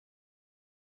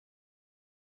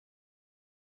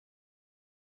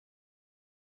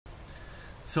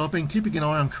So I've been keeping an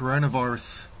eye on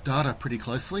coronavirus data pretty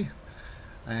closely,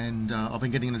 and I've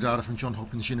been getting the data from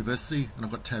Hopkins University, and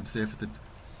I've got tabs there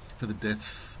for the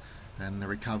deaths and the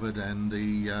recovered and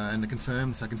the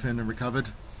confirmed, so confirmed and recovered.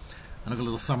 And I've got a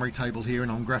little summary table here,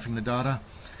 and I'm graphing the data.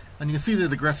 And you can see there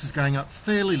the graphs is going up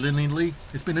fairly linearly.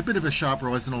 There's been a bit of a sharp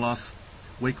rise in the last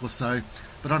week or so,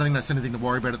 but I don't think that's anything to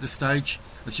worry about at this stage.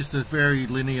 It's just a very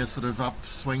linear sort of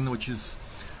upswing, which is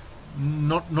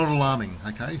not alarming.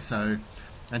 Okay, so.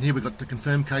 And here we've got the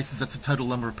confirmed cases. That's the total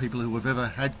number of people who have ever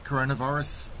had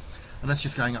coronavirus. And that's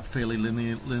just going up fairly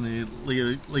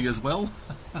linearly as well.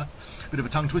 Bit of a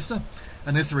tongue twister.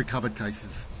 And there's the recovered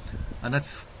cases. And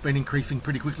that's been increasing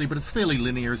pretty quickly, but it's fairly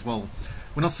linear as well.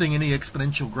 We're not seeing any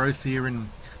exponential growth here in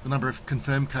the number of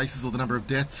confirmed cases or the number of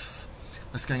deaths.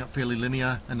 That's going up fairly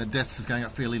linear, and the deaths is going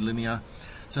up fairly linear.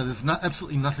 So there's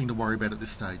absolutely nothing to worry about at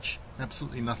this stage.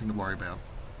 Absolutely nothing to worry about.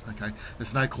 Okay,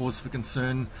 there's no cause for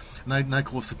concern, no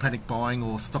cause for panic buying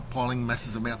or stockpiling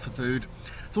massive amounts of food.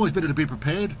 It's always better to be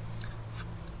prepared.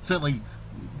 Certainly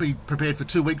be prepared for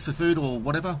 2 weeks of food or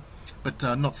whatever, but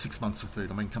not 6 months of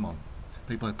food. I mean, come on.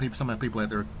 Some people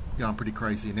out there are going pretty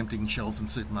crazy and emptying shelves in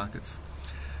supermarkets.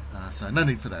 So no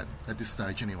need for that at this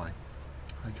stage anyway.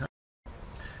 Okay.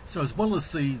 So as well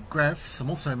as the graphs, I'm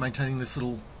also maintaining this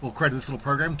created this little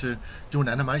program to do an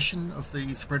animation of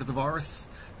the spread of the virus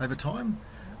over time.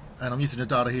 And I'm using the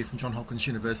data here from Hopkins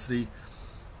University,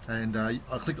 and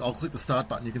I'll click the start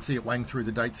button. You can see it weighing through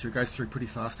the dates here. It goes through pretty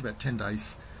fast, about 10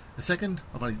 days a second.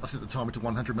 I've set the timer to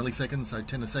 100 milliseconds, so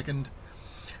 10 a second,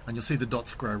 and you'll see the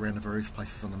dots grow around the various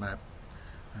places on the map.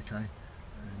 Okay,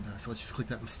 and so let's just click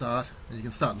that and start, and you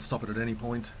can start and stop it at any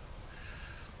point.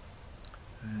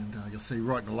 And you'll see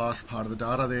right in the last part of the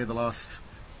data there, the last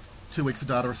 2 weeks of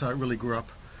data or so, it really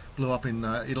blew up in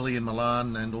Italy and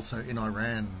Milan, and also in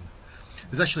Iran.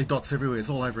 There's actually dots everywhere.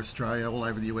 It's all over Australia, all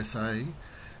over the USA,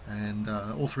 and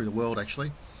all through the world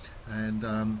actually. And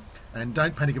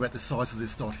don't panic about the size of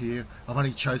this dot here. I've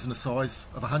only chosen a size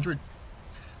of 100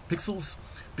 pixels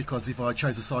because if I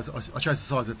chose I chose the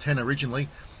size of 10 originally,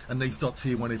 and these dots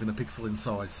here weren't even a pixel in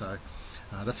size. So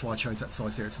that's why I chose that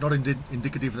size there. It's not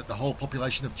indicative that the whole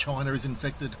population of China is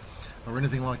infected or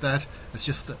anything like that. It's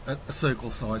just a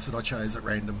circle size that I chose at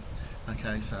random.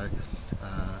 Okay, so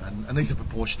and these are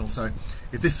proportional. So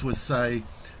if this was, say,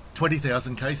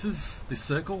 20,000 cases, this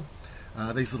circle,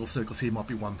 these little circles here might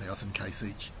be 1,000 cases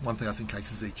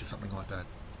each, or something like that.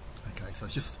 Okay, so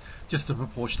it's just a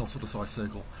proportional sort of size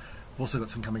circle. We've also got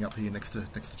some coming up here next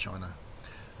to China,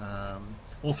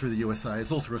 all through the USA.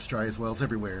 It's all through Australia as well. It's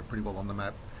everywhere, pretty well on the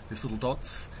map. There's little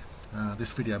dots.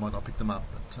 This video might not pick them up,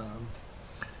 but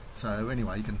so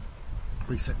anyway, you can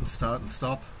reset and start and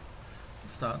stop.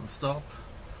 Start and stop.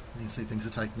 You can see things are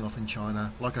taking off in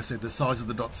China. Like I said, the size of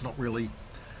the dot's not really,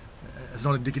 it's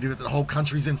not indicative that the whole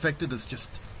country's infected. It's just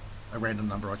a random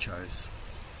number I chose.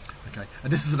 Okay,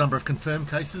 and this is the number of confirmed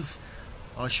cases.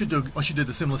 I should do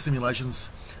the similar simulations,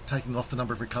 taking off the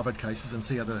number of recovered cases and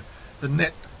see how the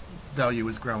net value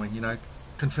is growing. You know,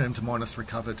 confirmed to minus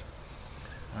recovered.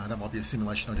 That might be a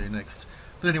simulation I do next.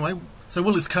 But anyway, so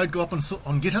will this code go up on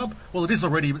GitHub? Well, it is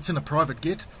already. It's in a private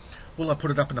Git. Will I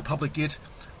put it up in a public Git?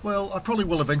 Well, I probably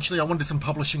will eventually. I want to do some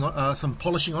polishing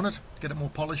on it, get it more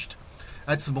polished,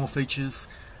 add some more features,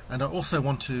 and I also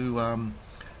want to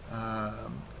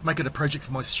make it a project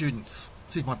for my students.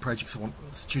 See if my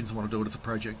students want to do it as a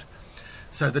project.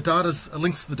 So the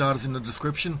links to the data's in the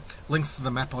description. Links to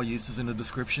the map I used is in the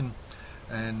description,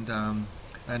 and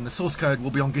the source code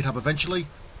will be on GitHub eventually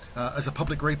as a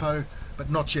public repo, but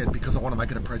not yet because I want to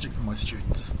make it a project for my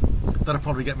students. That'll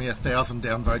probably get me 1,000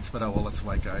 downvotes, but oh well, that's the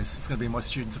way it goes. It's going to be my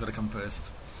students who've got to come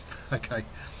first. Okay.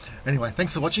 Anyway,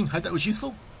 thanks for watching. Hope that was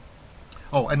useful.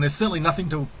 Oh, and there's certainly no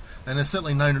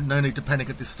need to panic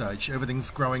at this stage.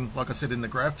 Everything's growing, like I said in the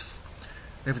graphs.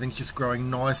 Everything's just growing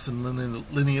nice and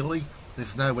linearly.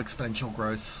 There's no exponential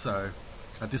growth, so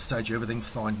at this stage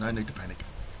everything's fine. No need to panic.